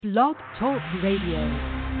Blog Talk Radio.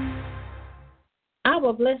 I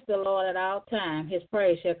will bless the Lord at all times. His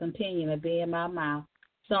praise shall continue to be in my mouth.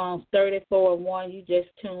 Psalms 34:1. You just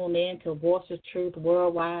tuned in to Voice of Truth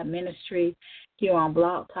Worldwide Ministry here on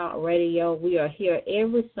Blog Talk Radio. We are here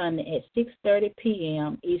every Sunday at 6:30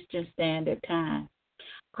 p.m. Eastern Standard Time.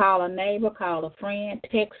 Call a neighbor, call a friend,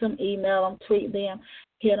 text them, email them, tweet them,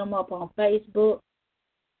 hit them up on Facebook,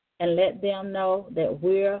 and let them know that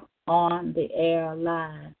we're on the air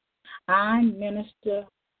live. I'm Minister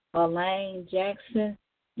Elaine Jackson,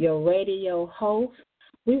 your radio host.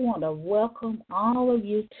 We want to welcome all of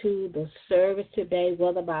you to the service today,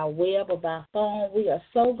 whether by web or by phone. We are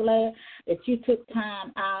so glad that you took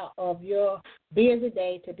time out of your busy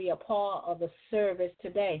day to be a part of the service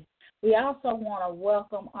today. We also want to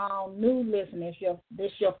welcome all new listeners. If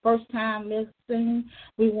this is your first time listening,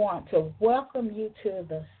 we want to welcome you to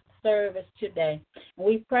the service today. And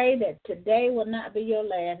we pray that today will not be your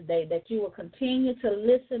last day, that you will continue to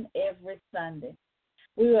listen every Sunday.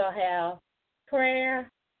 We will have prayer,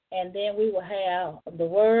 and then we will have the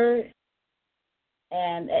word.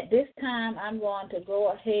 And at this time, I'm going to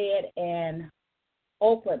go ahead and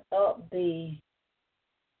open up the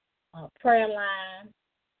prayer line.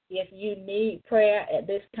 If you need prayer at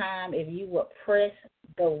this time, if you would press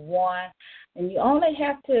the 1, and you only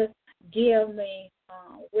have to give me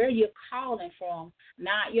where you're calling from,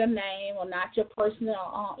 not your name or not your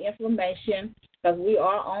personal information, because we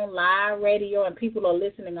are on live radio and people are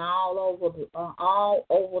listening all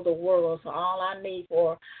over the world. So all I need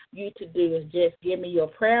for you to do is just give me your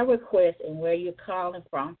prayer request and where you're calling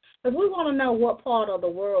from, because we want to know what part of the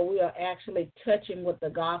world we are actually touching with the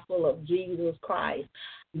gospel of Jesus Christ.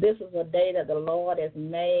 This is a day that the Lord has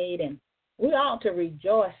made, and we ought to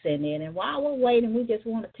rejoice in it. And while we're waiting, we just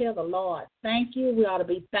want to tell the Lord, thank you. We ought to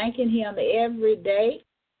be thanking him every day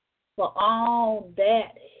for all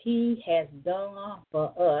that he has done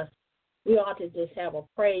for us. We ought to just have a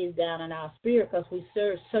praise down in our spirit because we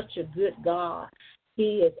serve such a good God.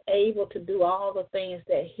 He is able to do all the things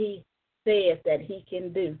that he says that he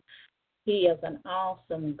can do. He is an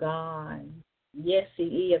awesome God. Yes,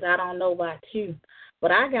 he is. I don't know about you, but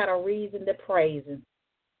I got a reason to praise him.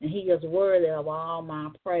 And he is worthy of all my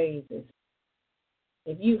praises.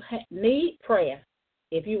 If you need prayer,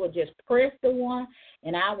 if you will just press the 1,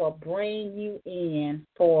 and I will bring you in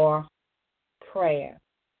for prayer.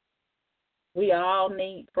 We all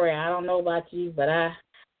need prayer. I don't know about you, but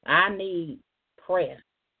I need prayer.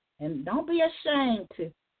 And don't be ashamed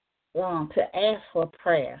to ask for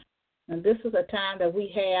prayer. And this is a time that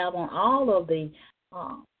we have on all of the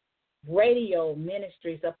radio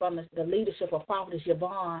ministries up under the leadership of Prophetess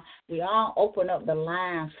Yvonne. We all open up the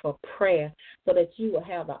lines for prayer so that you will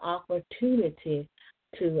have the opportunity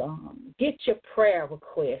to get your prayer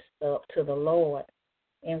requests up to the Lord.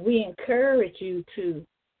 And we encourage you to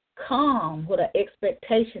come with an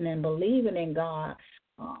expectation and believing in God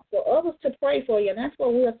for others to pray for you. And that's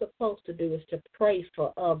what we're supposed to do, is to pray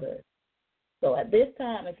for others. So at this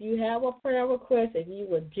time, if you have a prayer request, if you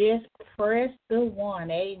would just press the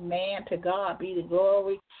 1, amen. To God be the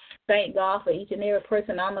glory. Thank God for each and every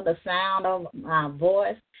person under the sound of my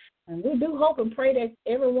voice. And we do hope and pray that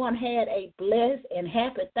everyone had a blessed and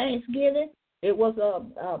happy Thanksgiving. It was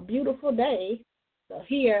a beautiful day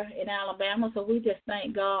here in Alabama, so we just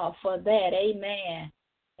thank God for that. Amen.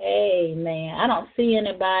 Amen. I don't see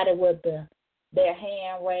anybody with their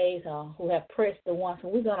hand raised or who have pressed the 1, so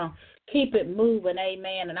we're going to keep it moving,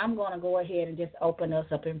 amen, and I'm going to go ahead and just open us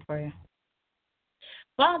up in prayer.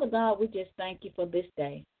 Father God, we just thank you for this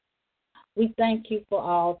day. We thank you for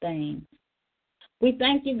all things. We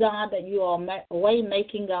thank you, God, that you are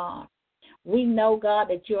way-making God. We know, God,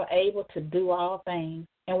 that you are able to do all things,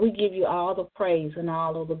 and we give you all the praise and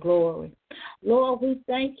all of the glory. Lord, we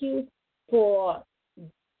thank you for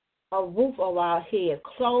a roof over our head,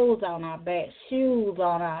 clothes on our back, shoes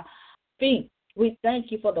on our feet. We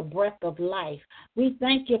thank you for the breath of life. We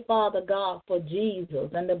thank you, Father God, for Jesus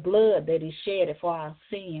and the blood that he shed for our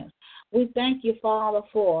sins. We thank you, Father,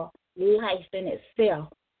 for life in itself.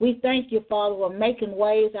 We thank you, Father, for making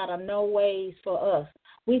ways out of no ways for us.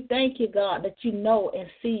 We thank you, God, that you know and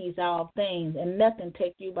sees all things and nothing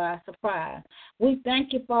take you by surprise. We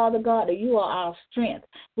thank you, Father God, that you are our strength.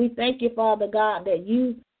 We thank you, Father God, that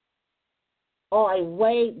you are a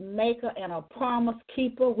way maker and a promise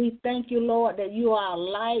keeper. We thank you, Lord, that you are a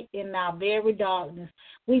light in our very darkness.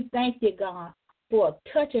 We thank you, God, for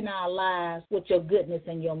touching our lives with your goodness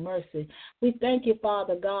and your mercy. We thank you,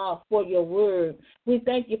 Father God, for your word. We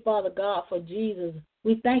thank you, Father God, for Jesus.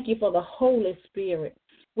 We thank you for the Holy Spirit.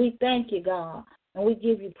 We thank you, God, And we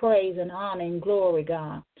give you praise and honor and glory,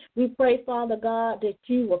 God. We pray, Father God, that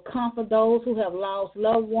you will comfort those who have lost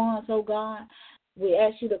loved ones, oh God. We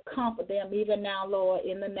ask you to comfort them even now, Lord,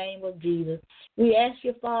 in the name of Jesus. We ask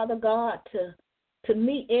you, Father God, to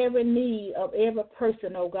meet every need of every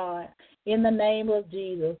person, oh God, in the name of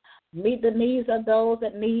Jesus. Meet the needs of those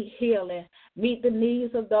that need healing. Meet the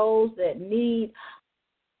needs of those that need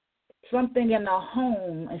something in their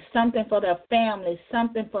home and something for their family,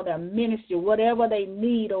 something for their ministry, whatever they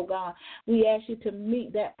need, oh God. We ask you to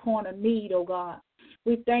meet that point of need, oh God.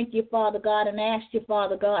 We thank you, Father God, and ask you,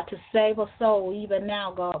 Father God, to save a soul even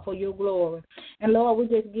now, God, for your glory. And, Lord,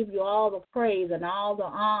 we just give you all the praise and all the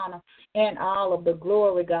honor and all of the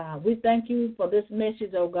glory, God. We thank you for this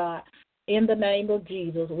message, oh God. In the name of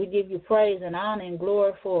Jesus, we give you praise and honor and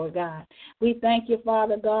glory for it, God. We thank you,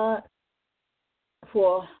 Father God,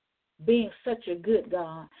 for being such a good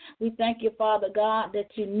God. We thank you, Father God, that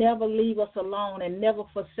you never leave us alone and never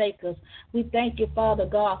forsake us. We thank you, Father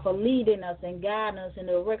God, for leading us and guiding us in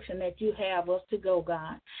the direction that you have us to go,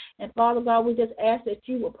 God. And, Father God, we just ask that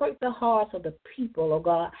you will break the hearts of the people, oh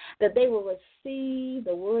God, that they will receive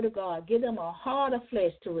the word of God. Give them a heart of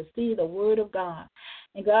flesh to receive the word of God.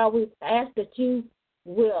 And, God, we ask that you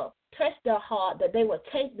will touch their heart, that they will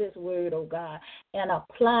take this word, oh God, and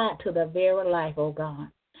apply it to their very life, oh God.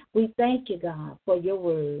 We thank you, God, for your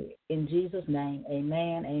word. In Jesus' name,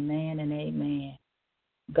 amen, amen, and amen.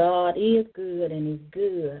 God is good, and he's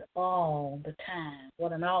good all the time.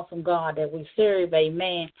 What an awesome God that we serve,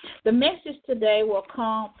 amen. The message today will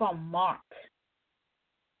come from Mark.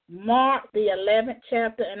 Mark, the 11th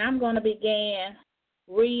chapter, and I'm going to begin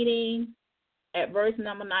reading at verse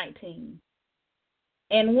number 19.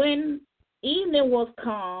 And when evening was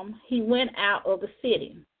come, he went out of the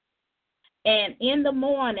city. And in the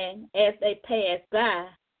morning, as they passed by,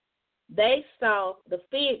 they saw the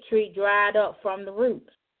fig tree dried up from the roots.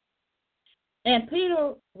 And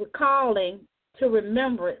Peter, recalling to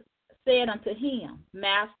remember it, said unto him,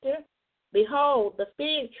 Master, behold, the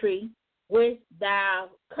fig tree which thou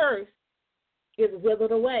cursed is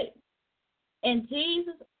withered away. And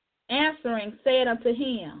Jesus answering said unto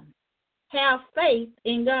him, Have faith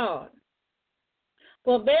in God.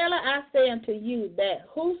 For verily I say unto you, that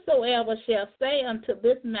whosoever shall say unto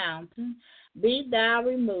this mountain, Be thou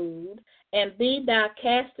removed, and be thou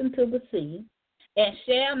cast into the sea, and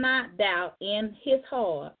shall not doubt in his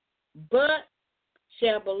heart, but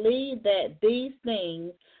shall believe that these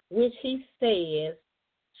things which he says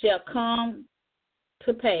shall come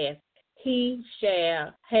to pass, he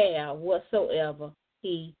shall have whatsoever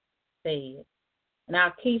he says. And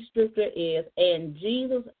our key scripture is, And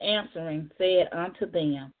Jesus answering said unto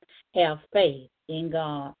them, Have faith in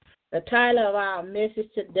God. The title of our message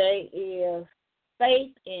today is,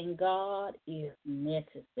 Faith in God is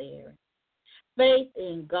necessary. Faith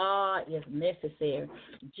in God is necessary.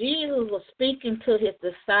 Jesus was speaking to his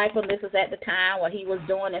disciples. This was at the time when he was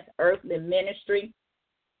doing his earthly ministry.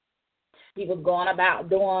 He was going about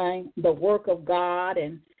doing the work of God,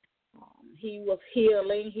 and he was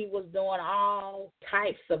healing. He was doing all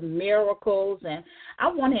types of miracles. And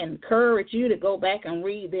I want to encourage you to go back and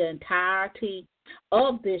read the entirety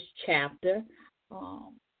of this chapter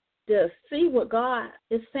to see what God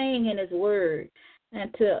is saying in his word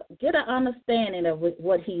and to get an understanding of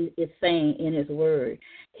what he is saying in his word.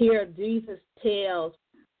 Here Jesus tells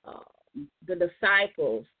the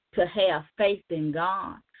disciples to have faith in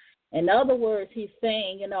God. In other words, he's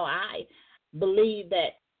saying, I believe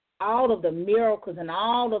that all of the miracles and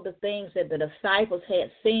all of the things that the disciples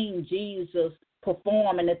had seen Jesus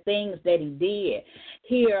perform and the things that he did.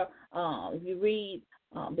 Here, if you read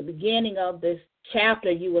the beginning of this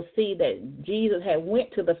chapter, you will see that Jesus had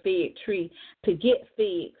went to the fig tree to get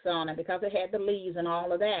figs on it because it had the leaves and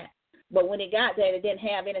all of that. But when he got there, it didn't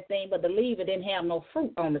have anything but the leaves. It didn't have no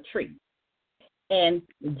fruit on the tree. And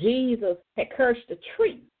Jesus had cursed the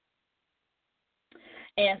tree.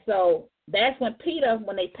 And so that's when Peter,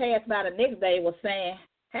 when they passed by the next day, was saying,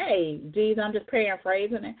 Hey, Jesus, I'm just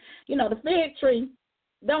paraphrasing it. The fig tree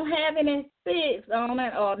don't have any figs on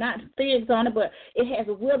it, or not figs on it, but it has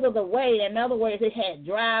withered away. In other words, it had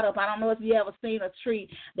dried up. I don't know if you ever seen a tree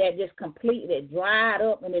that just completely dried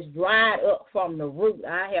up, and it's dried up from the root.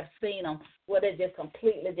 I have seen them where they're just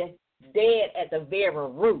completely just dead at the very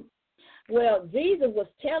root. Well, Jesus was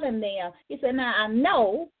telling them, he said, now I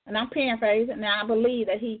know, and I'm paraphrasing, now I believe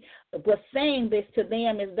that he was saying this to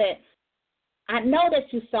them is that I know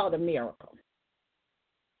that you saw the miracle.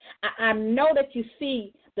 I know that you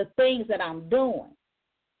see the things that I'm doing.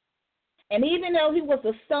 And even though he was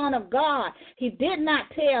the Son of God, he did not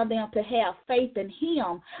tell them to have faith in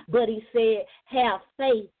him, but he said, have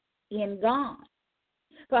faith in God.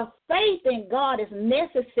 For faith in God is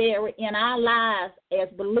necessary in our lives as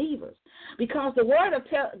believers, because the Word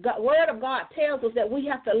of God tells us that we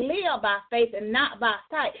have to live by faith and not by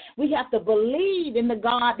sight. We have to believe in the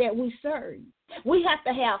God that we serve. We have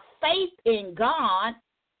to have faith in God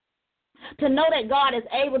to know that God is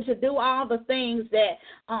able to do all the things that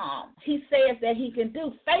he says that he can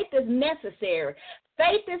do. Faith is necessary.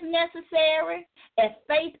 Faith is necessary, and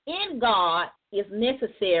faith in God is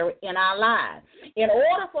necessary in our lives. In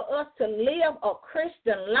order for us to live a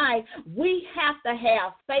Christian life, we have to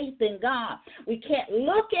have faith in God. We can't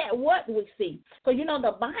look at what we see. So,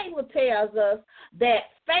 the Bible tells us that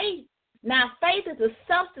faith is the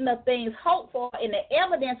substance of things hoped for and the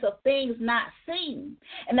evidence of things not seen.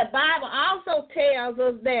 And the Bible also tells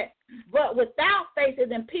us that, but without faith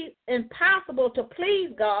it is impossible to please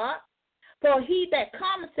God. For he that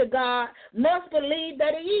comes to God must believe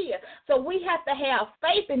that he is. So we have to have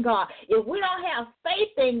faith in God. If we don't have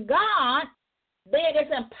faith in God, then it's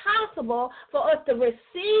impossible for us to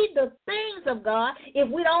receive the things of God if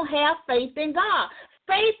we don't have faith in God.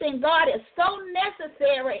 Faith in God is so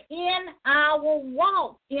necessary in our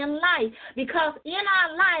walk in life, because in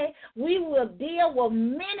our life we will deal with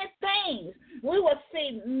many things. We will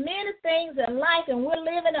see many things in life, and we're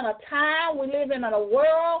living in a time, we're living in a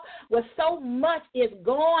world where so much is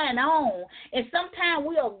going on. And sometimes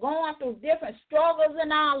we are going through different struggles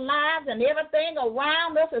in our lives, and everything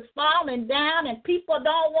around us is falling down, and people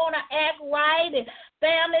don't want to act right, and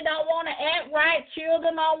family don't want to act right,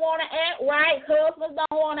 children don't want to act right, husbands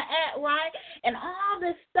don't want to act right, and all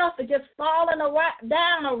this stuff is just falling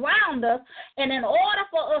down around us. And in order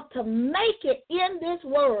for us to make it in this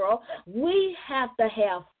world, we have to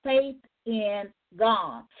have faith in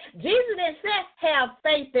God. Jesus didn't say have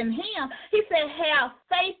faith in him. He said have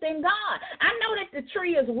faith in God. I know that the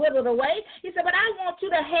tree is withered away. He said, but I want you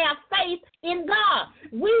to have faith in God.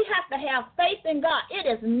 We have to have faith in God. It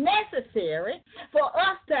is necessary for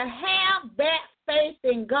us to have that faith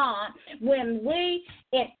in God when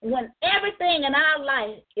everything in our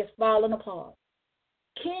life is falling apart.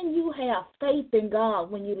 Can you have faith in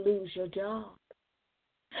God when you lose your job?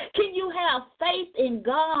 Can you have faith in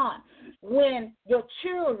God when your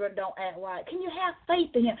children don't act right? Can you have faith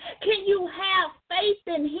in him? Can you have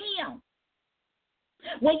faith in him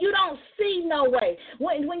when you don't see no way?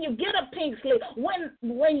 When you get a pink slip,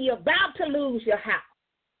 when you're about to lose your house,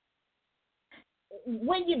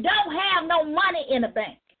 when you don't have no money in the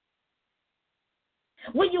bank,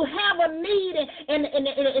 when you have a need and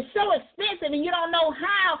it's so expensive and you don't know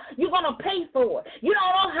how you're going to pay for it. You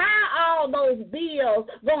don't know how all those bills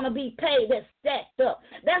going to be paid that's stacked up.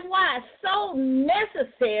 That's why it's so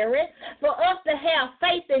necessary for us to have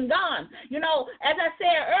faith in God. As I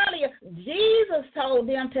said earlier, Jesus told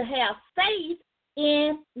them to have faith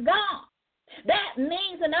in God. That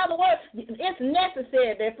means, in other words, it's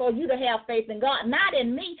necessary for you to have faith in God, not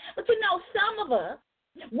in me. But some of us,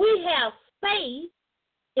 we have faith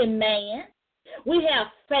in man. We have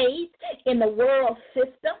faith in the world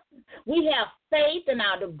system. We have faith in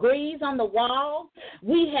our degrees on the wall.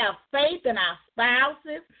 We have faith in our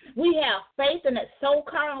spouses. We have faith in that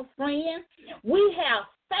so-called friend. We have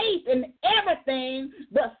faith in everything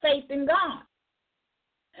but faith in God.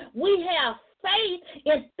 We have faith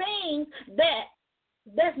in things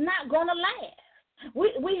that's not going to last.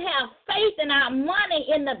 We have faith in our money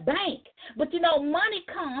in the bank. But, money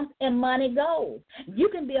comes and money goes. You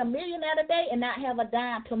can be a millionaire today and not have a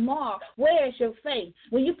dime tomorrow. Where is your faith?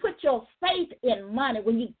 When you put your faith in money,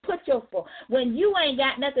 when you ain't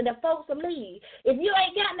got nothing, the folks will leave. If you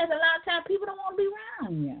ain't got nothing, a lot of times people don't want to be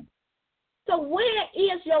around you. So where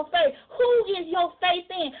is your faith? Who is your faith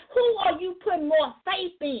in? Who are you putting more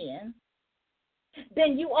faith in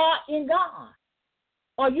than you are in God?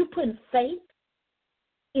 Are you putting faith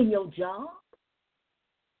in your job?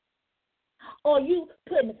 Are you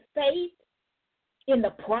putting faith in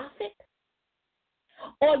the prophet?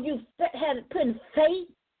 Are you putting faith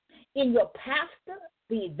in your pastor,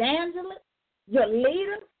 the evangelist, your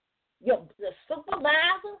leader, the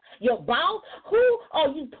supervisor, your boss? Who are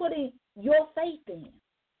you putting your faith in?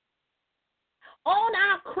 On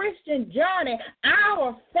our Christian journey,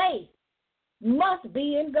 our faith must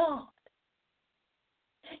be in God.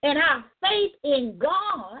 And our faith in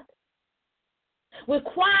God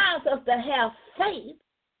requires us to have faith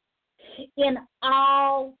in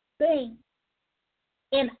all things.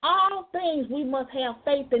 In all things, we must have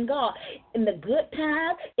faith in God. In the good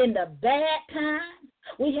times, in the bad times,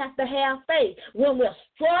 we have to have faith. When we're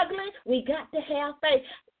struggling, we got to have faith.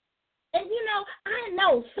 And, I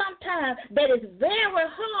know sometimes that it's very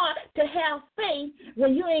hard to have faith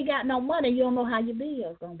when you ain't got no money. You don't know how your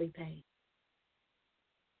bill's going to be paid.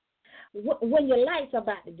 when your lights are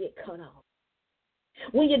about to get cut off,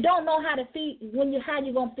 when you don't know how to feed, how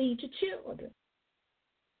you gonna feed your children,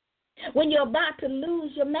 when you're about to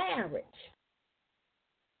lose your marriage.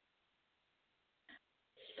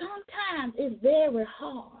 Sometimes it's very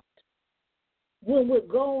hard when we're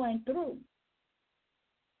going through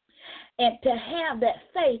and to have that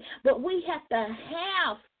faith, but we have to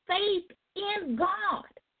have faith in God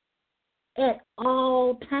at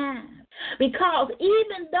all times, because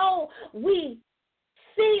even though we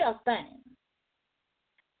see a thing,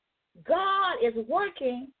 God is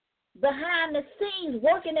working behind the scenes,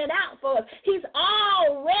 working it out for us. He's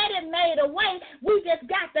already made a way. We just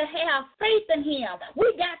got to have faith in him.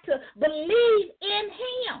 We got to believe in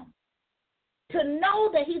him to know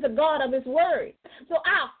that he's a God of his word. So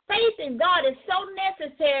our faith in God is so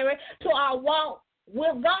necessary to our walk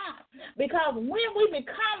with God, because when we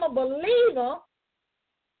become a believer,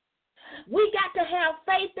 we got to have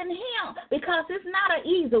faith in him, because it's not an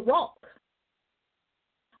easy walk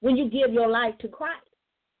when you give your life to Christ.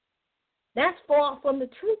 That's far from the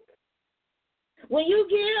truth. When you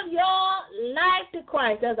give your life to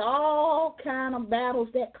Christ, there's all kind of battles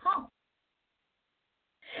that come.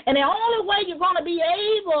 And the only way you're going to be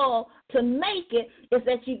able to make it is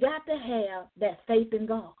that you got to have that faith in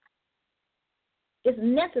God. It's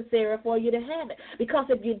necessary for you to have it, because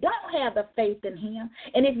if you don't have the faith in him,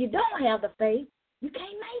 and if you don't have the faith, you can't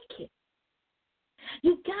make it.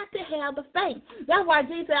 You got to have the faith. That's why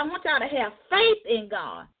Jesus said, I want y'all to have faith in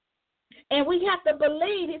God. And we have to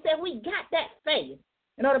believe. He said we got that faith.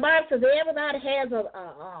 You know, the Bible says everybody has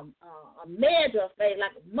a measure of faith,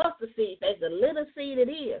 like a mustard seed faith, the little seed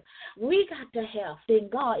it is. We got to have faith in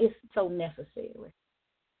God. It's so necessary.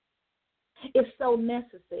 It's so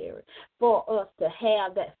necessary for us to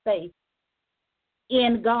have that faith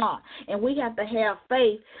in God. And we have to have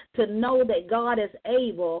faith to know that God is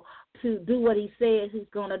able to do what he says he's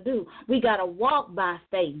going to do. We got to walk by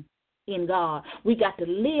faith in God. We got to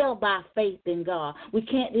live by faith in God. We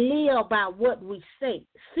can't live by what we see,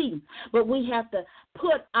 but we have to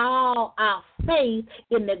put all our faith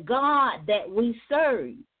in the God that we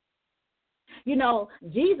serve. You know,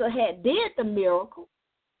 Jesus did the miracle.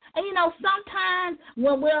 And, you know, sometimes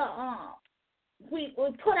when we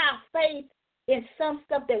put our faith in some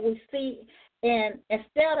stuff that we see, and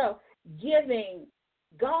instead of giving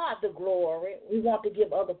God the glory, we want to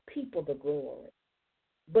give other people the glory.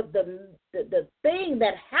 But the thing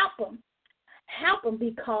that happened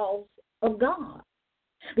because of God,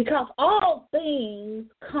 because all things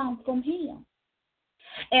come from him.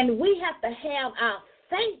 And we have to have our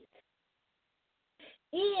faith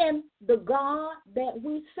in the God that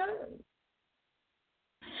we serve.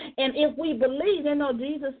 And if we believe, you know,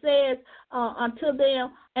 Jesus says unto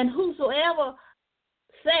them, and whosoever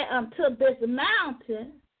say unto this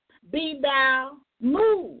mountain, be thou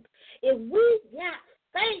moved. If we got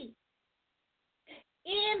faith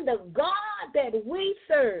in the God that we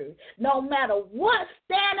serve, no matter what's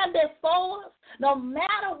standing before us, no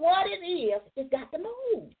matter what it is, it's got to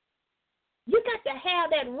move. You got to have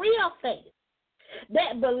that real faith,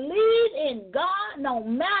 that believe in God no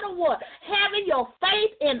matter what, having your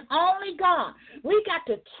faith in only God. We got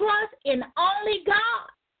to trust in only God.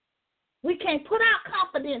 We can't put our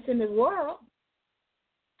confidence in the world.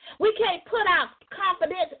 We can't put our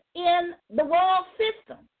confidence in the world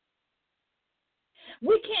system.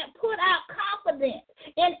 We can't put our confidence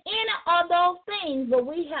in any of those things, but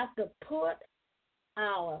we have to put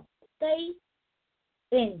our faith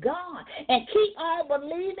in God and keep on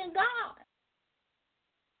believing God.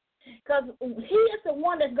 Because he is the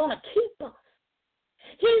one that's going to keep us.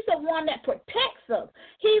 He's the one that protects us.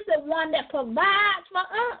 He's the one that provides for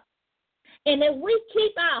us. And if we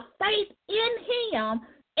keep our faith in him,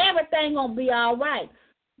 everything going to be all right.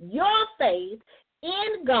 Your faith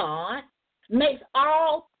in God makes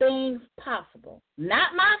all things possible.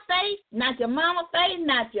 Not my faith, not your mama's faith,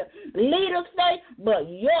 not your leader's faith, but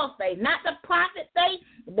your faith. Not the prophet's faith,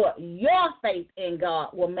 but your faith in God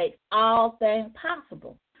will make all things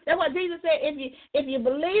possible. That's what Jesus said. If you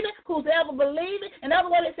believe it, whosoever believes it. In other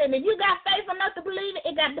words, it said, if you got faith enough to believe it,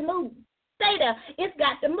 it got to move. Stay there. It's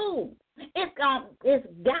got to move. It's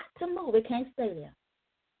got to move. It can't stay there.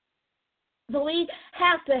 So we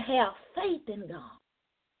have to have faith in God.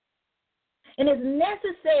 And it's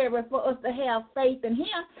necessary for us to have faith in him,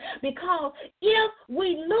 because if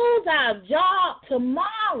we lose our job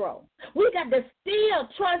tomorrow, we got to still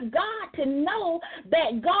trust God to know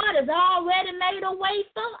that God has already made a way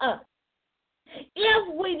for us.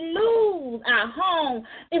 If we lose our home,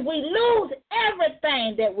 if we lose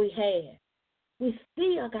everything that we have, we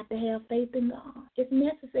still got to have faith in God. It's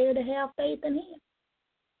necessary to have faith in him.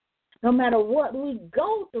 No matter what we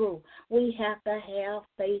go through, we have to have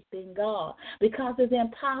faith in God, because it's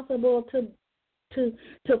impossible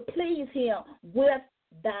to please Him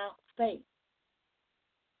without faith.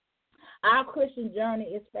 Our Christian journey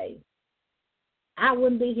is faith. I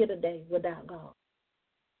wouldn't be here today without God.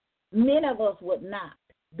 Many of us would not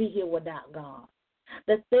be here without God.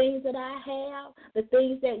 The things that I have, the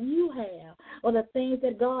things that you have, or the things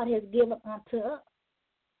that God has given unto us.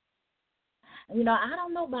 You know, I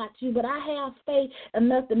don't know about you, but I have faith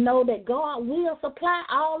enough to know that God will supply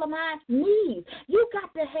all of my needs. You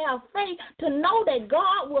got to have faith to know that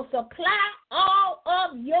God will supply all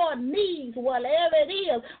of your needs, whatever it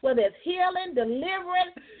is, whether it's healing,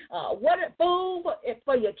 deliverance, food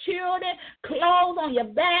for your children, clothes on your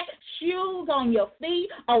back, shoes on your feet,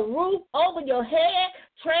 a roof over your head,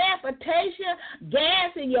 transportation,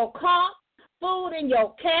 gas in your car, food in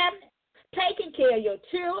your cabinet, taking care of your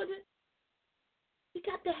children. You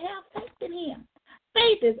got to have faith in Him.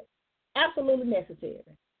 Faith is absolutely necessary.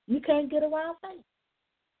 You can't get around faith.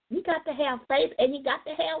 You got to have faith, and you got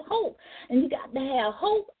to have hope. And you got to have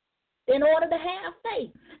hope in order to have faith.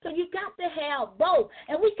 So you got to have both.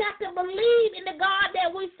 And we got to believe in the God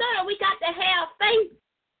that we serve. We got to have faith.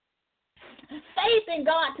 Faith in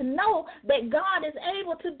God to know that God is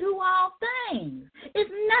able to do all things. It's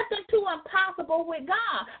nothing too impossible with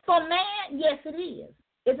God. For man, yes, it is.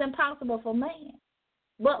 It's impossible for man.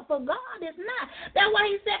 But for God, it's not. That's why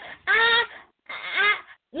He said,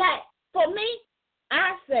 for me,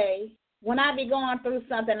 I say, when I be going through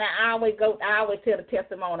something, I always tell the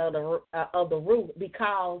testimony of the root,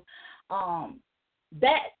 because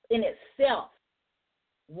that in itself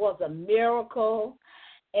was a miracle,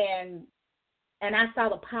 and I saw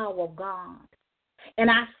the power of God,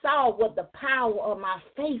 and I saw what the power of my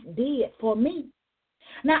faith did for me.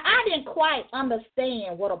 Now, I didn't quite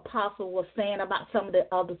understand what Apostle was saying about some of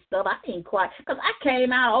the other stuff. I didn't quite, because I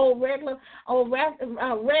came out of regular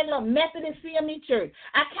Methodist CME church.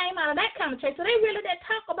 I came out of that kind of church, so they really didn't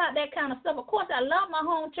talk about that kind of stuff. Of course, I love my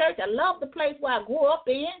home church. I love the place where I grew up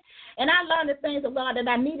in, and I learned the things of God that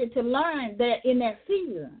I needed to learn there in that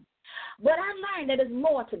season. But I learned that there's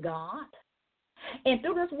more to God. And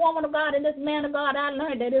through this woman of God and this man of God, I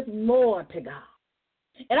learned that there's more to God.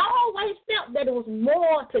 And I always felt that it was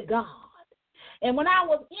more to God. And when I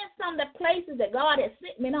was in some of the places that God had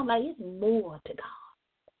sent me, and I'm like, it's more to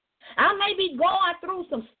God. I may be going through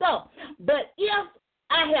some stuff, but if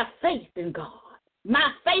I have faith in God,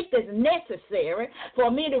 my faith is necessary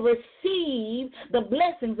for me to receive the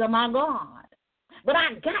blessings of my God. But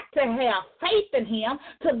I got to have faith in Him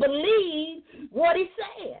to believe what He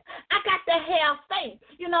said. I got to have faith.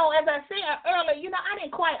 You know, as I said earlier, I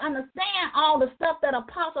didn't quite understand all the stuff that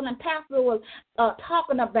Apostle and Pastor was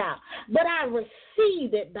talking about. But I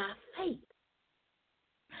received it by faith.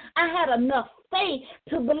 I had enough faith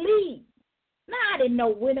to believe. Now, I didn't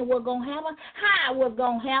know when it was going to happen, how it was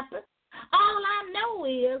going to happen. All I know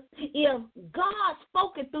is if God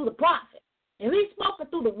spoke it through the prophet, if He spoke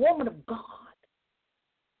it through the woman of God,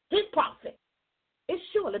 His prophet, it's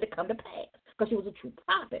surely to come to pass, because she was a true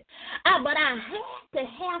prophet. But I had to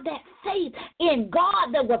have that faith in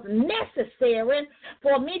God that was necessary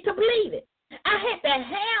for me to believe it. I had to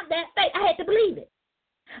have that faith. I had to believe it.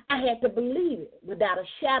 I had to believe it without a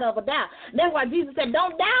shadow of a doubt. That's why Jesus said,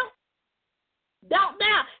 don't doubt. Don't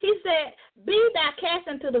doubt. He said, be thou cast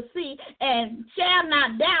into the sea and shall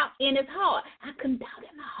not doubt in his heart. I couldn't doubt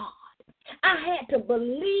in my heart. I had to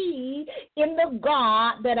believe in the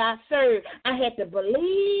God that I serve. I had to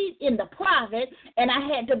believe in the prophet, and I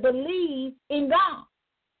had to believe in God.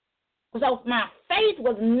 So my faith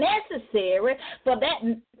was necessary for that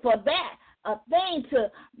thing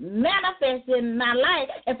to manifest in my life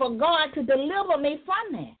and for God to deliver me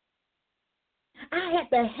from that. I had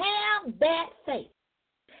to have that faith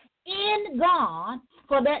in God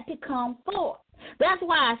for that to come forth. That's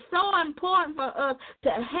why it's so important for us to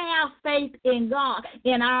have faith in God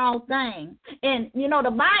in all things. And, the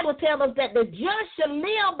Bible tells us that the just shall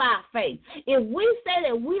live by faith. If we say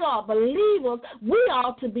that we are believers, we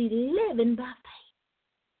ought to be living by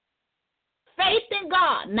faith. Faith in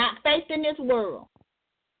God, not faith in this world.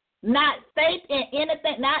 Not faith in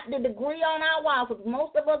anything, not the degree on our wall. Because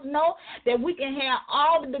most of us know that we can have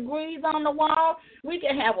all the degrees on the wall. We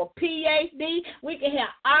can have a PhD. We can have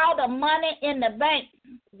all the money in the bank.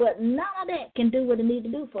 But none of that can do what it needs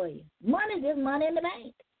to do for you. Money is just money in the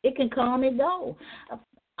bank. It can come and go.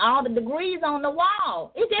 All the degrees on the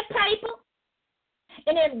wall. It's just paper.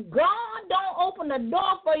 And if God don't open the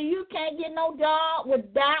door for you, you can't get no job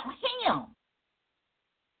without Him.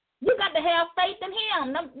 You got to have faith in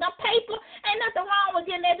him. The paper, ain't nothing wrong with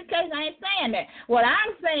getting education. I ain't saying that. What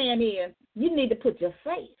I'm saying is you need to put your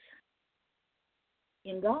faith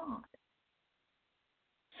in God.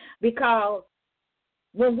 Because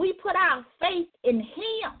when we put our faith in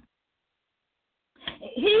him,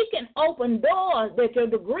 he can open doors that your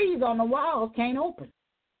degrees on the walls can't open.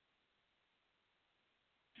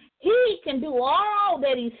 He can do all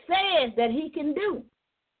that he says that he can do.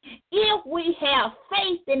 If we have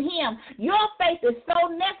faith in him, your faith is so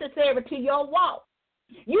necessary to your walk.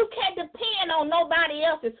 You can't depend on nobody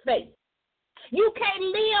else's faith. You can't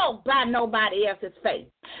live by nobody else's faith.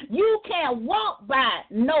 You can't walk by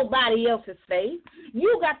nobody else's faith.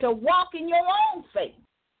 You got to walk in your own faith.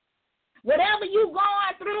 Whatever you're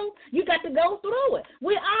going through, you got to go through it.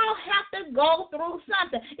 We all have to go through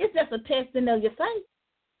something. It's just a testing of your faith.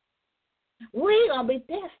 We're going to be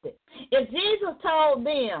tested. If Jesus told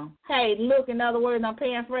them, hey, look, in other words, I'm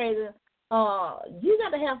paraphrasing, you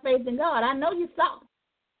got to have faith in God. I know you saw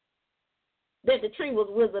that the tree was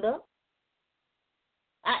withered up.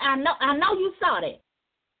 I know you saw that.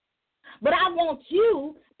 But I want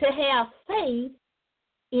you to have faith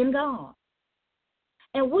in God.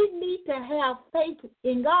 And we need to have faith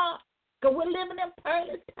in God because we're living in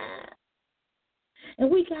perilous times.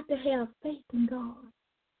 And we got to have faith in God.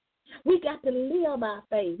 We got to live by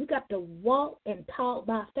faith. We got to walk and talk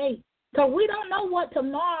by faith because we don't know what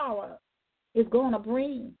tomorrow is going to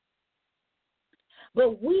bring.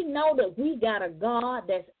 But we know that we got a God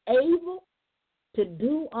that's able to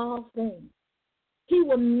do all things. He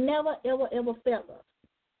will never, ever, ever fail us.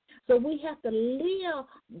 So we have to live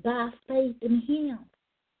by faith in him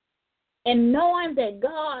and knowing that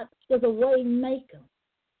God is a way maker.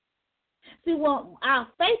 See, well, our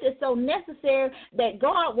faith is so necessary that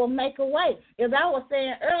God will make a way. As I was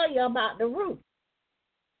saying earlier about the roof.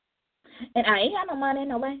 And I ain't got no money in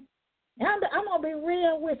the bank. And I'm going to be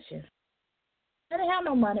real with you. I didn't have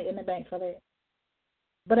no money in the bank for that.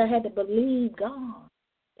 But I had to believe God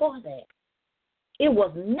for that. It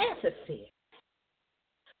was necessary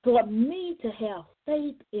for me to have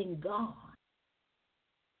faith in God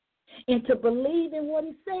and to believe in what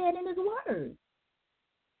he said in his word.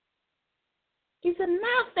 He said,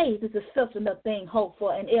 now faith is the substance of things hoped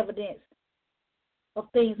for and evidence of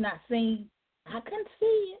things not seen. I couldn't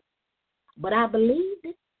see it, but I believed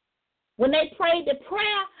it. When they prayed the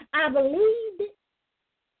prayer, I believed it.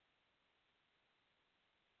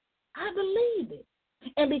 I believed it.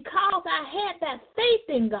 And because I had that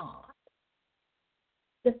faith in God,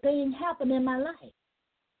 the thing happened in my life.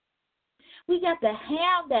 We got to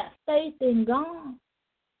have that faith in God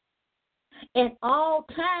at all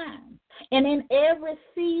times and in every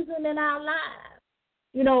season in our lives.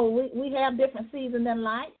 You know, we have different seasons in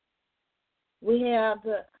life. We have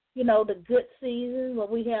the good seasons where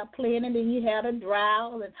we have plenty, and then you have the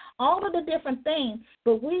drought and all of the different things.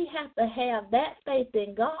 But we have to have that faith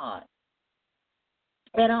in God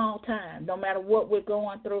at all times, no matter what we're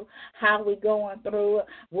going through, how we're going through it,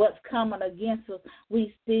 what's coming against us.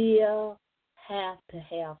 We still have to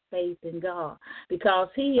have faith in God because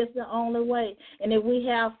he is the only way. And if we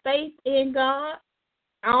have faith in God,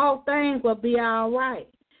 all things will be all right.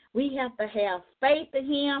 We have to have faith in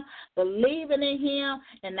him, believing in him,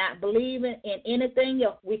 and not believing in anything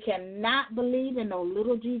else. We cannot believe in no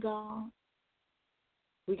little g God.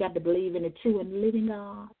 We got to believe in the true and living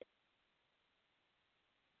God.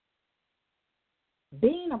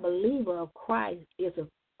 Being a believer of Christ is a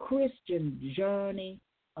Christian journey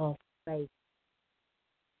of faith.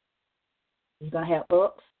 You're going to have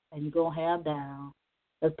ups and you're going to have downs.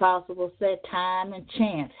 As possible said, time and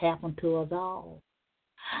chance happen to us all.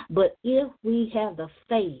 But if we have the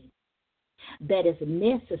faith that is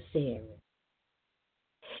necessary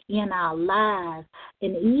in our lives,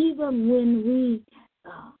 and even when we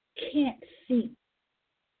can't see,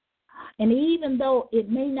 and even though it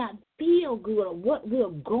may not feel good or what we're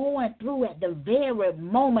going through at the very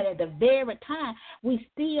moment, at the very time, we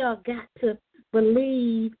still got to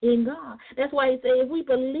believe in God. That's why he said, if we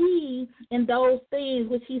believe in those things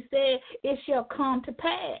which he said, it shall come to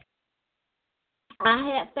pass. I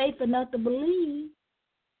had faith enough to believe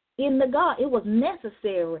in the God. It was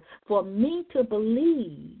necessary for me to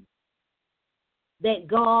believe that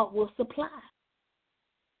God will supply.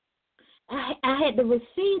 I had to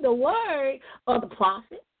receive the word of the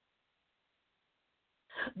prophet.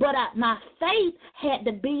 But my faith had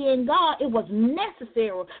to be in God. It was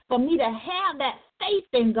necessary for me to have that faith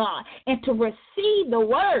in God and to receive the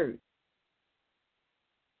word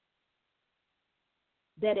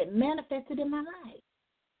that it manifested in my life.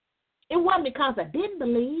 It wasn't because I didn't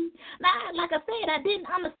believe. Now, like I said, I didn't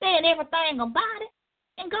understand everything about it.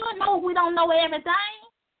 And God knows we don't know everything.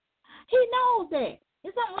 He knows that.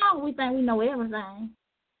 It's something wrong when we think we know everything.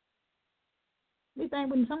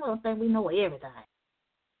 Some of us think we know everything.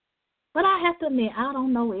 But I have to admit, I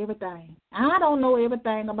don't know everything. I don't know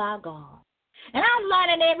everything about God. And I'm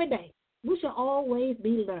learning every day. We should always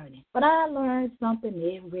be learning. But I learn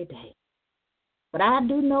something every day. But I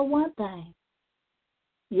do know one thing.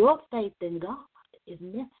 Your faith in God is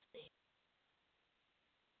necessary.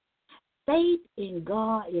 Faith in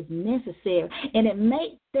God is necessary, and it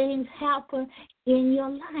makes things happen in your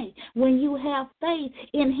life. When you have faith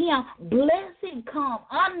in Him, blessing comes.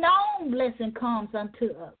 Unknown blessing comes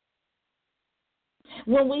unto us.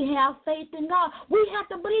 When we have faith in God, we have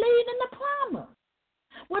to believe in the promise.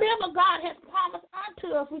 Whatever God has promised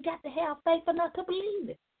unto us, we got to have faith enough to believe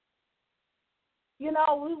it. You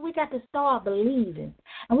know, we got to start believing,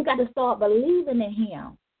 and we got to start believing in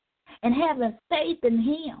Him and having faith in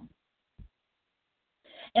Him.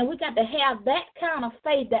 And we got to have that kind of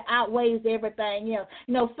faith that outweighs everything else.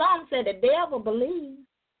 You know, some say the devil believes,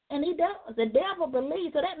 and he does. The devil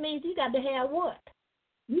believes, so that means you got to have what?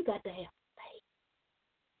 You got to have faith.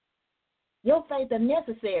 Your faith is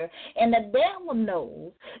necessary, and the devil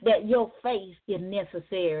knows that your faith is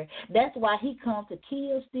necessary. That's why he comes to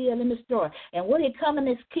kill, steal, and destroy. And when he comes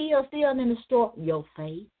to kill, steal, and destroy your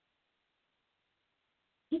faith,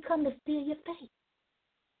 he comes to steal your faith.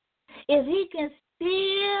 If he can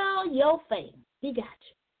steal your faith, he got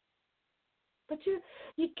you. But you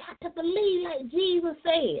got to believe like Jesus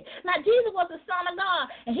said. Now, Jesus was the Son of God,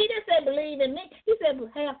 and he didn't say believe in me. He said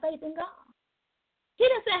have faith in God. He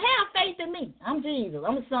didn't say have faith in me. I'm Jesus.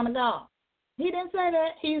 I'm the Son of God. He didn't say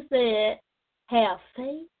that. He said have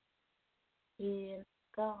faith in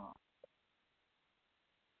God.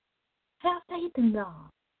 Have faith in God.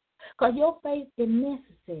 Because your faith is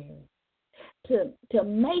necessary to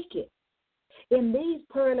make it. In these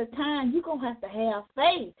pearly times, you're going to have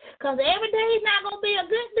faith. Because every day is not going to be a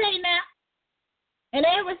good day now. And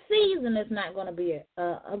every season is not going to be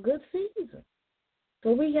a good season.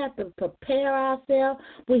 So we have to prepare ourselves.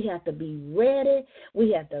 We have to be ready.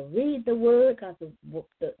 We have to read the Word, because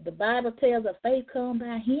the Bible tells us faith comes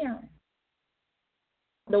by hearing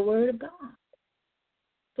the Word of God.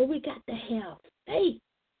 So we got to have faith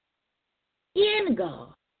in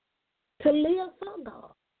God, to live for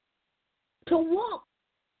God, to walk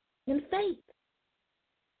in faith,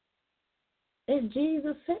 as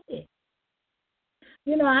Jesus said.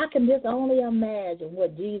 You know, I can just only imagine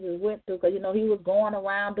what Jesus went through, because, you know, he was going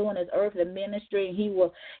around doing his earthly ministry, and he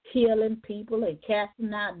was healing people and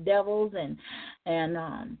casting out devils and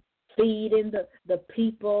feeding the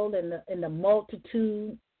people and the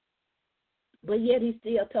multitude. But yet he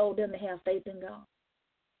still told them to have faith in God.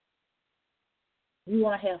 You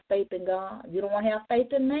want to have faith in God. You don't want to have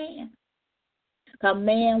faith in man. Because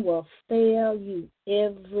man will fail you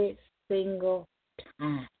every single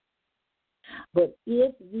time. But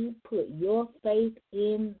if you put your faith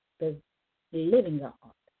in the living God,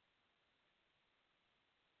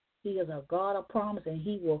 he is a God of promise, and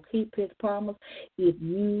he will keep his promise if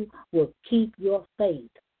you will keep your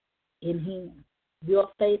faith in him. Your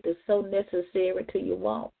faith is so necessary to your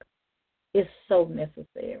walk. It's so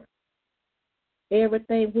necessary.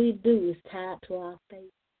 Everything we do is tied to our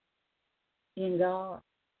faith in God.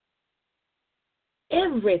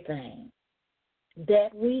 Everything that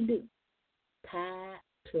we do tied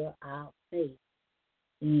to our faith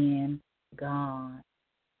in God.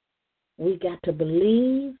 We got to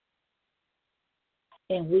believe,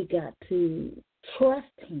 and we got to trust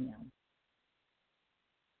him,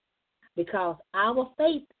 because our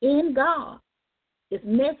faith in God is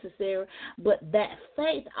necessary, but that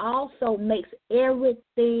faith also makes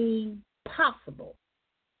everything possible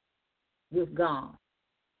with God.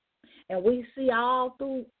 And we see all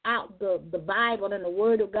throughout the Bible and the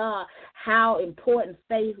Word of God how important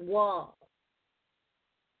faith was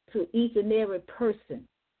to each and every person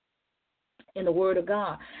in the Word of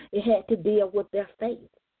God. It had to deal with their faith,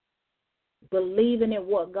 believing in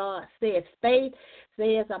what God says. Faith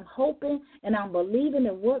says, I'm hoping and I'm believing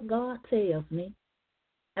in what God tells me,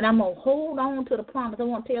 and I'm going to hold on to the promise. I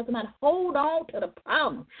want to tell somebody, hold on to the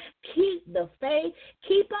promise. Keep the faith.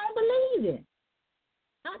 Keep on believing.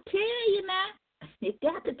 I tell you now, you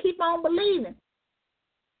got to keep on believing.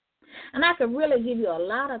 And I could really give you a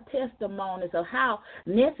lot of testimonies of how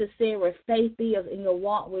necessary faith is in your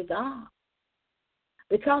walk with God.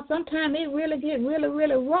 Because sometimes it really gets really,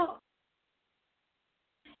 really rough.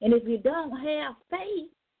 And if you don't have faith,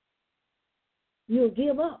 you'll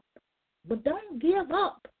give up. But don't give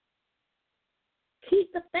up.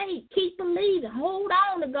 Keep the faith. Keep believing. Hold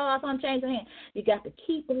on to God's unchanging hand. You got to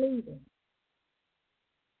keep believing.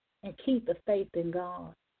 and keep the faith in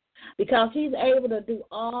God. Because he's able to do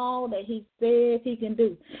all that he says he can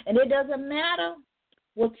do. And it doesn't matter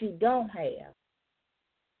what you don't have.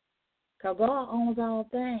 Because God owns all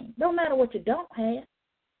things. Don't matter what you don't have.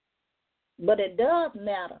 But it does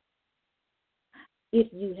matter if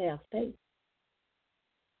you have faith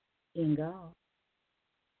in God.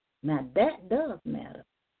 Now, that does matter.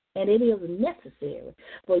 And it is necessary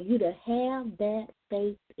for you to have that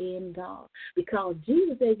faith in God. Because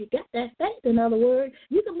Jesus said, if you got that faith, in other words,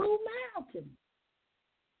 you can move mountains.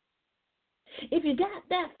 If you got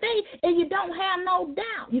that faith and you don't have no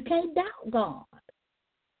doubt, you can't doubt God.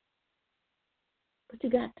 But you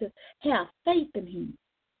got to have faith in him.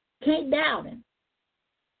 Can't doubt him.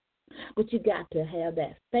 But you got to have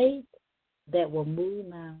that faith that will move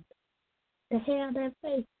mountains. To have that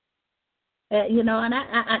faith. And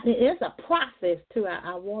it's a process, too.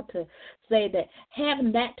 I want to say that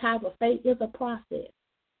having that type of faith is a process.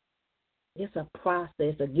 It's a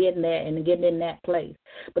process of getting there and getting in that place.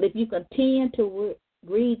 But if you continue to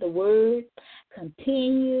read the Word,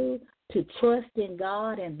 continue to trust in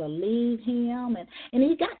God and believe him, and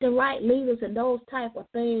you got the right leaders and those type of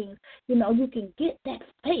things, you can get that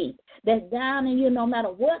faith that's down in you no matter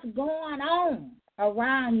what's going on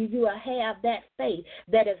around you. You will have that faith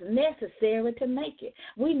that is necessary to make it.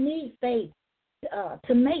 We need faith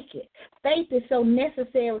to make it. Faith is so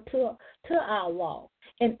necessary to our walk.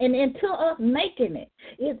 And to us making it,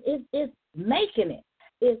 it's making it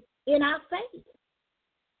is in our faith.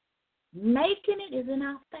 Making it is in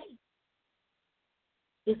our faith.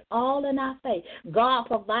 It's all in our faith. God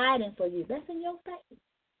providing for you, that's in your faith.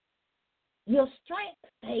 Your strength,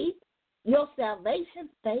 faith. Your salvation,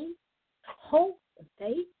 faith. Hope,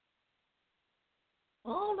 faith.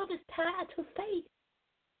 All of it's tied to faith.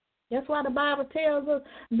 That's why the Bible tells us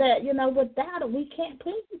that, without it, we can't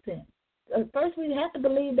please him. First, we have to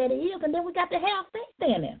believe that he is, and then we got to have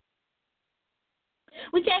faith in him.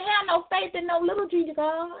 We can't have no faith in no little G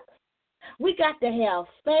God. We got to have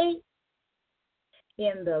faith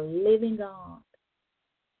in the living God.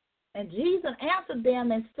 And Jesus answered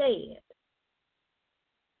them and said,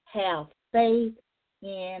 have faith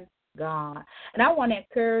in God. And I want to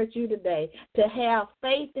encourage you today to have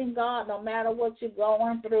faith in God no matter what you're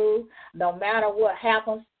going through, no matter what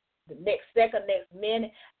happens the next second, next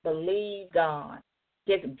minute. Believe God.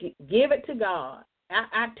 Just give it to God.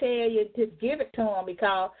 I tell you, just give it to him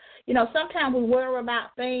because, sometimes we worry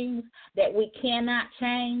about things that we cannot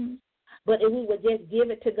change. But if we would just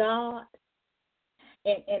give it to God,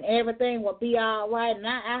 and everything will be all right. And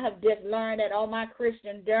I have just learned that on my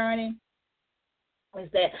Christian journey is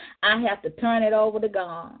that I have to turn it over to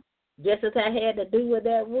God. Just as I had to do with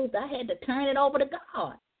that Ruth, I had to turn it over to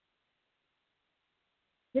God.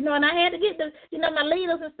 And I had to get my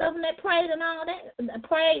leaders and stuff and they prayed and all that,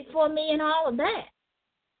 prayed for me and all of that.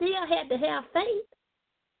 Still had to have faith.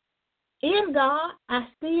 In God, I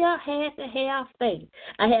still had to have faith.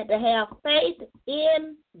 I had to have faith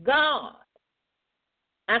in God.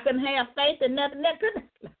 I couldn't have faith in nothing that could.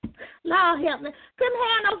 Lord help me. Couldn't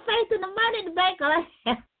have no faith in the money in the bank. I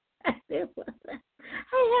had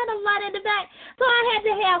no money in the bank. So I had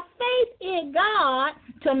to have faith in God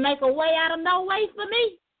to make a way out of no way for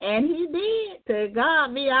me. And he did. To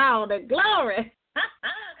God be all the glory.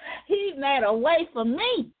 He made a way for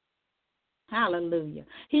me. Hallelujah.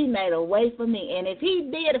 He made a way for me. And if he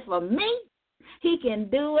did it for me, he can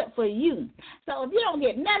do it for you. So if you don't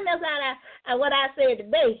get nothing else out of what I said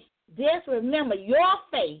today, just remember your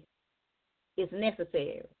faith is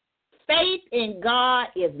necessary. Faith in God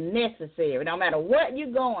is necessary. No matter what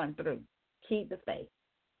you're going through, keep the faith.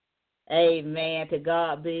 Amen. To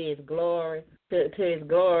God be his glory. To his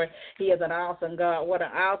glory. He is an awesome God. What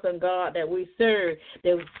an awesome God that we serve.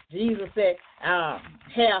 That Jesus said,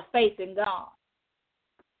 have faith in God.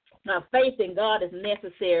 Now, faith in God is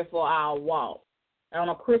necessary for our walk. On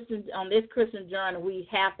this Christian journey, we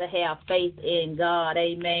have to have faith in God.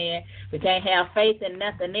 Amen. We can't have faith in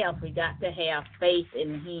nothing else. We got to have faith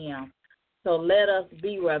in him. So let us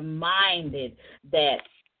be reminded that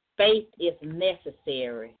faith is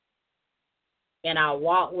necessary in our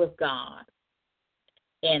walk with God,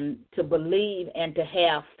 and to believe and to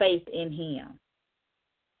have faith in him.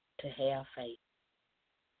 To have faith.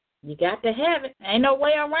 You got to have it. Ain't no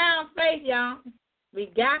way around faith, y'all.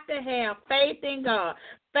 We got to have faith in God.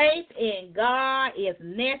 Faith in God is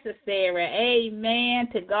necessary. Amen.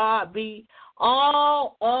 To God be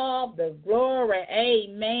all of the glory.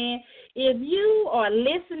 Amen. If you are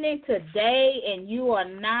listening today and you are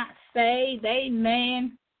not saved,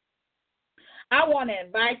 amen, I want to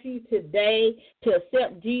invite you today to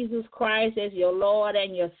accept Jesus Christ as your Lord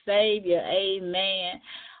and your Savior. Amen.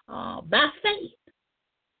 by faith.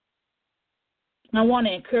 I want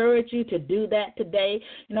to encourage you to do that today.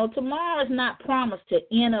 Tomorrow is not promised to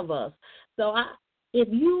any of us. So if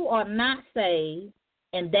you are not saved,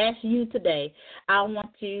 and that's you today, I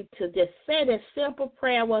want you to just say this simple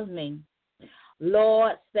prayer with me.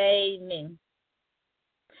 Lord, save me.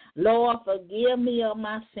 Lord, forgive me of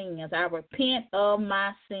my sins. I repent of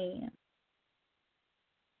my sins.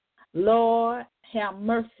 Lord, have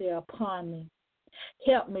mercy upon me.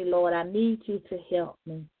 Help me, Lord. I need you to help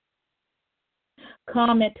me.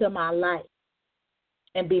 Come into my life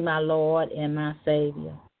and be my Lord and my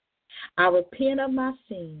Savior. I repent of my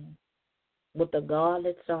sins with a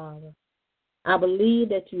godly sorrow. I believe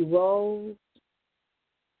that you rose,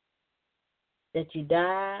 that you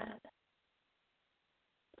died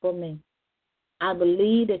for me. I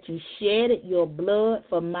believe that you shedded your blood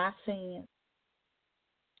for my sins.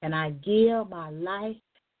 And I give my life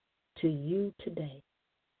to you today.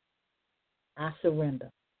 I surrender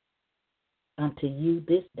unto you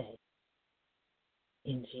this day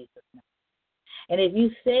in Jesus' name. And if you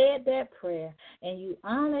said that prayer and you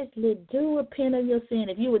honestly do repent of your sin,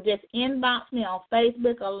 if you would just inbox me on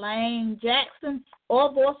Facebook, Elaine Jackson,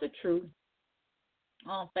 or Voice of Truth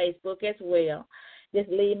on Facebook as well. Just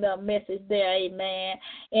leave me a message there, amen.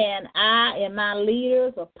 And I and my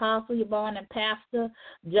leaders, Apostle Yvonne and Pastor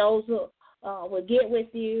Joseph, will get with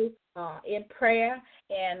you in prayer,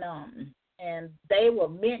 and they will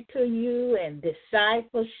mentor you and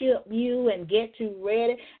discipleship you and get you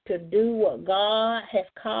ready to do what God has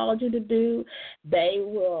called you to do. They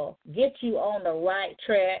will get you on the right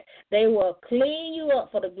track. They will clean you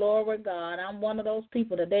up for the glory of God. I'm one of those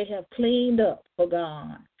people that they have cleaned up for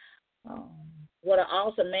God. What an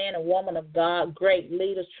awesome man and woman of God, great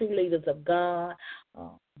leaders, true leaders of God.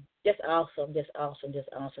 Just awesome, just awesome, just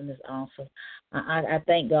awesome, just awesome. I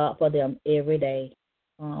thank God for them every day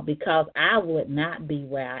because I would not be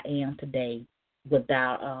where I am today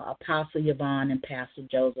without Apostle Yvonne and Pastor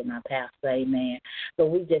Joseph, my pastor, amen. So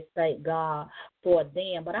we just thank God for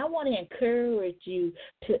them. But I want to encourage you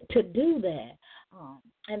to do that.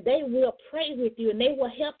 And they will pray with you, and they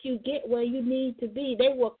will help you get where you need to be. They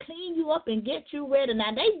will clean you up and get you ready.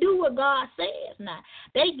 Now, they do what God says. Now,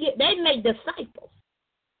 they make disciples.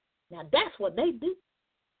 Now, that's what they do.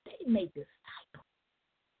 They make disciples.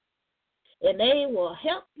 And they will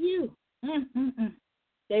help you.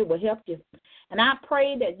 They will help you. And I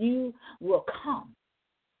pray that you will come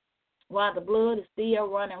while the blood is still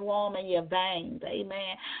running warm in your veins.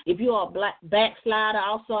 Amen. If you are a backslider,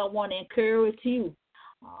 also I want to encourage you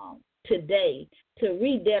today to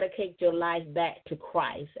rededicate your life back to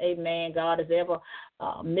Christ. Amen. God is ever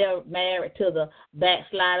married to the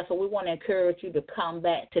backslider, so we want to encourage you to come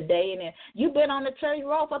back today. And you've been on the church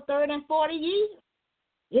road for 30 and 40 years.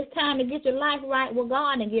 It's time to get your life right with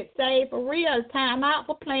God and get saved for real. It's time out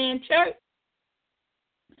for playing church.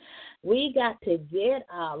 We got to get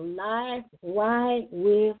our life right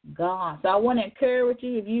with God. So I want to encourage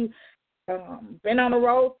you, if you been on the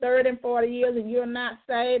road 30 and 40 years and you're not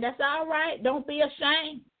saved, that's all right. Don't be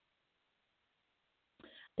ashamed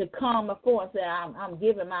to come before and say, I'm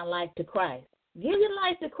giving my life to Christ. Give your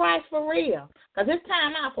life to Christ for real, because it's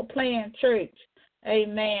time out for playing church.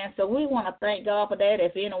 Amen. So we want to thank God for that.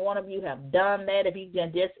 If any one of you have done that, if you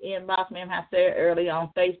can just inbox me, as I said earlier,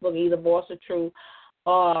 on Facebook, either Voice of Truth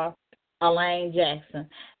or Elaine Jackson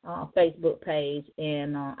Facebook page,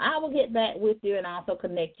 and I will get back with you and also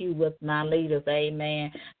connect you with my leaders.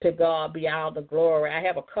 Amen. To God be all the glory. I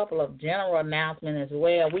have a couple of general announcements as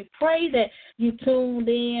well. We pray that you tuned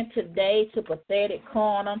in today to Prophetic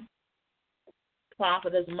Corner.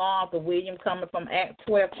 Prophetess Martha Williams coming from Acts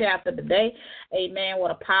 12 chapter today. Amen.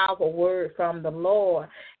 What a powerful word from the Lord.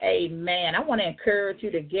 Amen. I want to encourage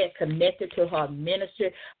you to get connected to her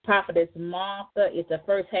ministry. Prophetess Martha is the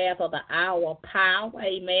first half of the Hour Power.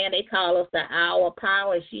 Amen. They call us the Hour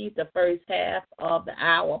Power, and she's the first half of the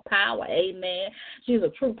Hour Power. Amen. She's a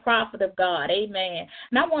true prophet of God. Amen.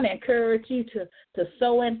 And I want to encourage you to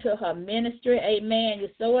sow into her ministry. Amen. You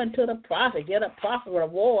sow into the prophet. Get a prophet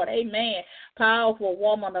reward. Amen. Powerful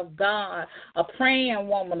woman of God, a praying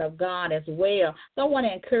woman of God as well. So I want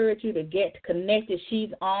to encourage you to get connected. She's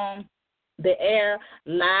on the air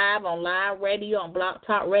live on live radio, on Block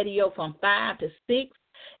Talk Radio from 5 to 6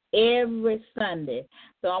 every Sunday.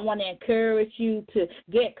 So I want to encourage you to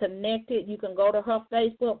get connected. You can go to her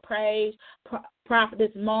Facebook page,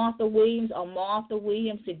 Prophetess Martha Williams or Martha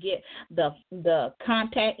Williams, to get the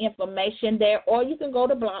contact information there, or you can go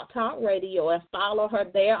to Blog Talk Radio and follow her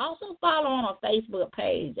there. Also follow on her Facebook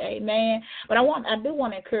page, amen. But I do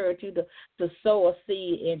want to encourage you to sow a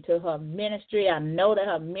seed into her ministry. I know that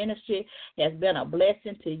her ministry has been a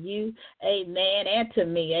blessing to you, amen, and to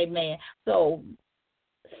me, amen. So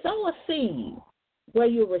sow a seed where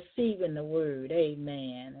you're receiving the word,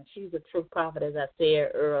 amen. And she's a true prophet, as I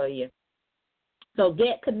said earlier. So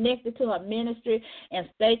get connected to her ministry and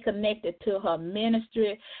stay connected to her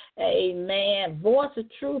ministry, amen. Voice of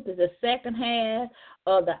Truth is the second half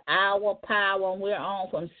of the hour power, and we're on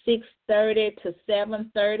from 6:30 to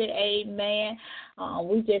 7:30, amen.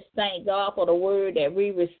 We just thank God for the word that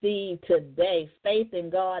we received today. Faith in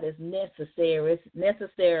God is necessary. It's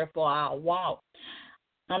necessary for our walk.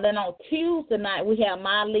 And then on Tuesday night, we have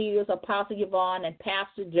my leaders, Apostle Yvonne and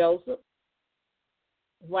Pastor Joseph.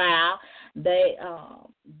 Wow.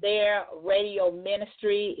 Their radio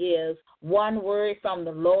ministry is One Word from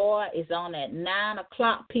the Lord. It's on at 9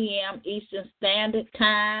 o'clock p.m. Eastern Standard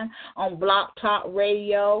Time on Blog Talk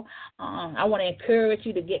Radio. I want to encourage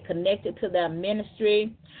you to get connected to their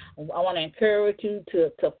ministry. I want to encourage you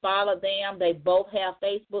to follow them. They both have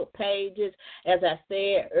Facebook pages. As I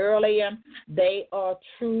said earlier, they are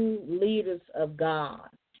true leaders of God.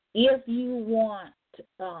 If you want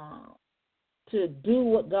to do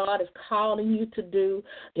what God is calling you to do,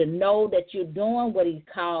 to know that you're doing what He's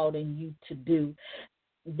calling you to do,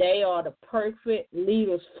 they are the perfect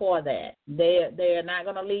leaders for that. They're not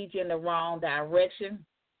going to lead you in the wrong direction.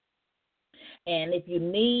 And if you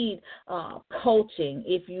need coaching,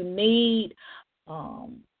 if you need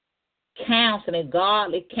counseling,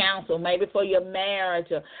 godly counsel, maybe for your marriage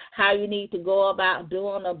or how you need to go about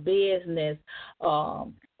doing a business,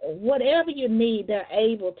 whatever you need, they're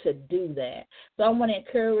able to do that. So I want to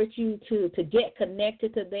encourage you to get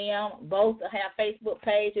connected to them. Both have Facebook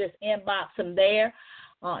pages, inbox them there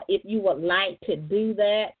if you would like to do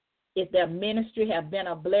that. If their ministry have been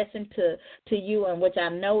a blessing to you, and which I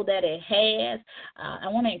know that it has, I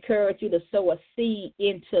want to encourage you to sow a seed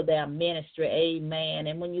into their ministry, amen.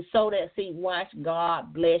 And when you sow that seed, watch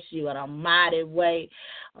God bless you in a mighty way.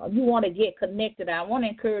 You want to get connected. I want to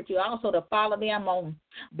encourage you also to follow them on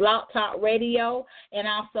Blog Talk Radio and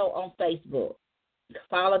also on Facebook.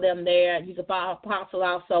 Follow them there. You can follow Apostle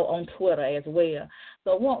also on Twitter as well.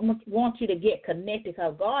 So I want you to get connected,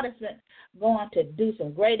 because God is going to do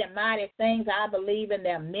some great and mighty things, I believe, in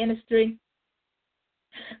their ministry.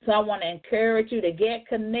 So I want to encourage you to get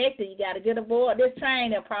connected. You got to get aboard this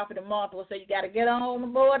train. That Prophet Martha will say you got to get on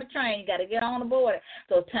aboard the train. You got to get on aboard it.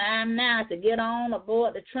 So time now to get on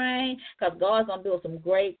aboard the train, because God's going to do some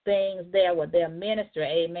great things there with their ministry.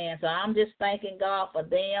 Amen. So I'm just thanking God for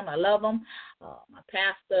them. I love them, my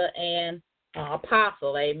pastor and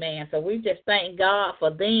apostle. Amen. So we just thank God for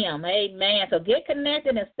them. Amen. So get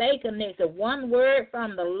connected and stay connected. One Word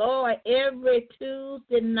from the Lord every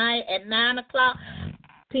Tuesday night at 9 o'clock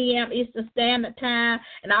p.m. Eastern Standard Time,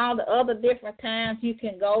 and all the other different times you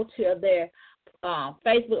can go to their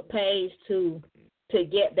Facebook page to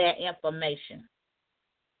get that information.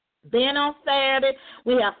 Then on Saturday,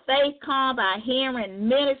 we have Faith Come by Hearing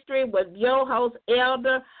Ministry with your host,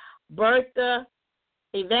 Elder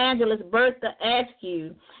Evangelist Bertha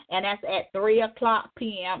Askew, and that's at 3 o'clock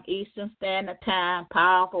p.m. Eastern Standard Time.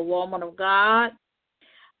 Powerful woman of God,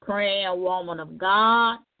 praying woman of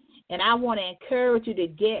God. And I want to encourage you to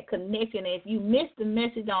get connected. If you missed the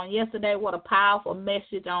message on yesterday, what a powerful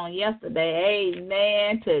message on yesterday.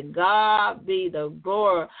 Amen. To God be the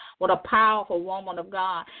glory. What a powerful woman of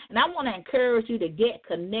God. And I want to encourage you to get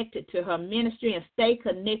connected to her ministry and stay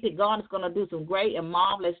connected. God is going to do some great and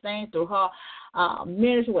marvelous things through her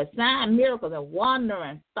ministry with signs, miracles, and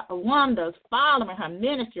wonders following her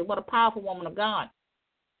ministry. What a powerful woman of God.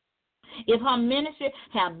 If her ministry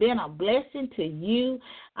have been a blessing to you,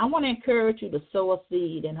 I want to encourage you to sow a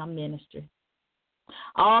seed in her ministry.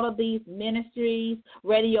 All of these ministries,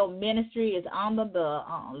 radio ministry, is under the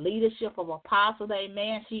leadership of Apostle.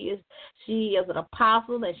 Amen. She is an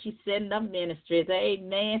apostle, and she's setting up ministries.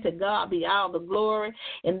 Amen. To God be all the glory.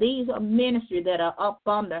 And these are ministries that are up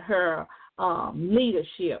under her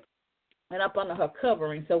leadership. and up under her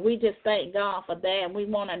covering. So we just thank God for that. And we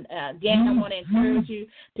want to, again, I want to encourage you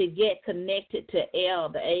to get connected to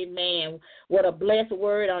Elder. Amen. What a blessed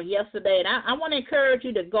word on yesterday. And I want to encourage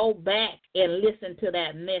you to go back and listen to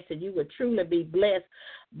that message. You will truly be blessed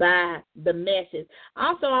by the message.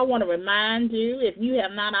 Also, I want to remind you, if you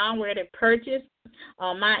have not already purchased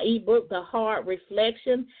my ebook, The Heart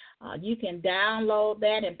Reflection, you can download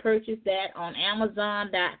that and purchase that on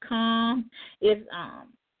Amazon.com. It's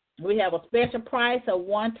we have a special price of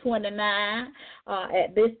 $129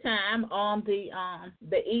 at this time on the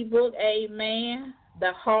ebook. Amen.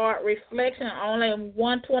 The Heart Reflection, only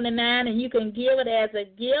 $129, and you can give it as a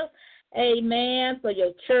gift. Amen. For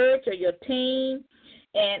your church or your team.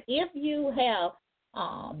 And if you have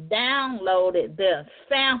downloaded the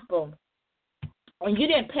sample and you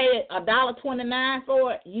didn't pay $1.29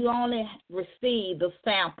 for it, you only receive the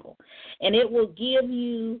sample, and it will give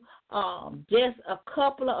you just a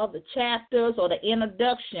couple of the chapters or the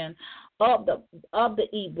introduction of the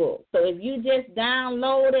ebook. So if you just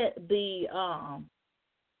downloaded the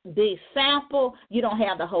sample, you don't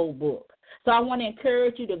have the whole book. So I want to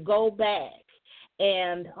encourage you to go back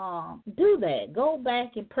and do that. Go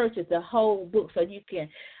back and purchase the whole book so you can.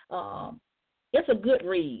 It's a good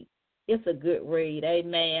read. It's a good read,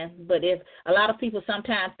 amen. But if a lot of people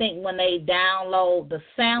sometimes think when they download the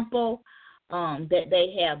sample that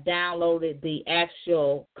they have downloaded the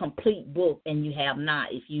actual complete book, and you have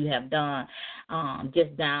not. If you have done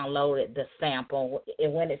just downloaded the sample,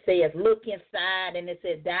 and when it says look inside and it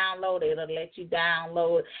says download, it'll let you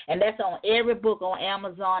download, and that's on every book on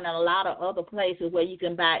Amazon and a lot of other places where you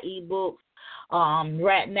can buy ebooks.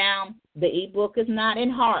 Right now, the ebook is not in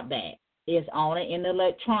hardback. It's only in the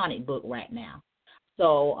electronic book right now.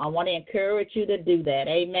 So I want to encourage you to do that.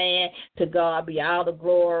 Amen. To God be all the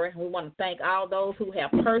glory. We want to thank all those who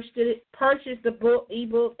have purchased the book,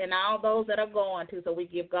 ebook, and all those that are going to. So we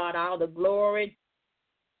give God all the glory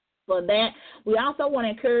for that. We also want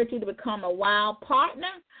to encourage you to become a WOW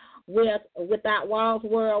partner with Without Walls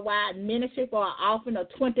Worldwide Ministry for an offering of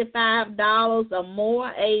 $25 or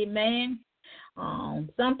more. Amen.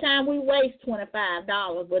 Sometimes we waste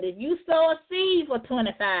 $25, but if you sow a seed for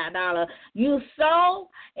 $25, you sow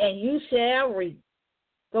and you shall reap.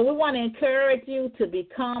 So we want to encourage you to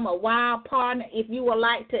become a WOW partner. If you would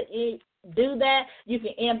like to do that, you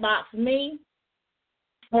can inbox me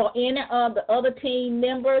or any of the other team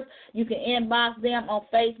members. You can inbox them on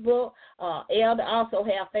Facebook. Elder also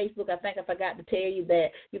have Facebook. I think I forgot to tell you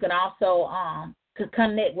that. You can also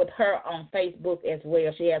connect with her on Facebook as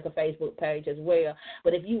well. She has a Facebook page as well.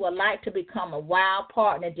 But if you would like to become a WOW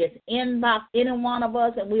partner, just inbox any one of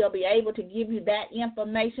us, and we'll be able to give you that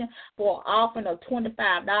information for an offering of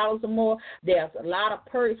 $25 or more. There's a lot of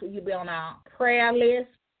perks when you be on our prayer list.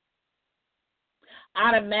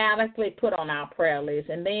 Automatically put on our prayer list.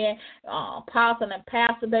 And then Apostle and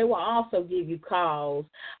Pastor, they will also give you calls.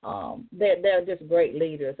 They're just great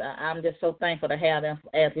leaders. I'm just so thankful to have them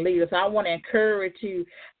as leaders. So I want to encourage you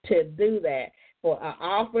to do that for an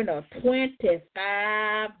offering of $25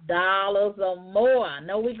 or more. I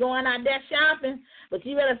know we're going out there shopping, but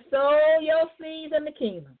you better sow your seeds in the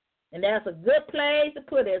kingdom. And that's a good place to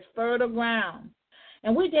put it. It's fertile ground.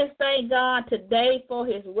 And we just thank God today for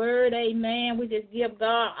his word, amen. We just give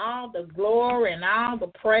God all the glory and all the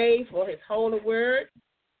praise for his holy word.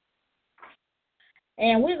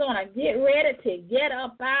 And we're going to get ready to get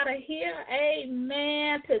up out of here,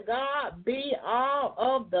 amen. To God be all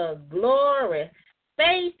of the glory.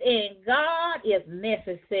 Faith in God is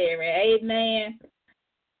necessary, amen.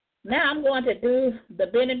 Now I'm going to do the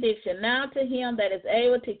benediction. Now to him that is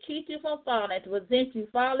able to keep you from falling, to present you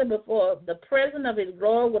falling before the presence of his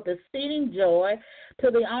glory with exceeding joy,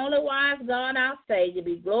 to the only wise God our Savior,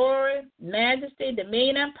 be glory, majesty,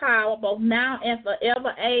 dominion, and power, both now and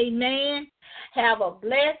forever. Amen. Have a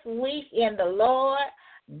blessed week in the Lord.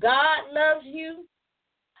 God loves you.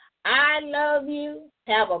 I love you.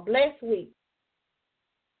 Have a blessed week.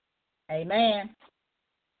 Amen.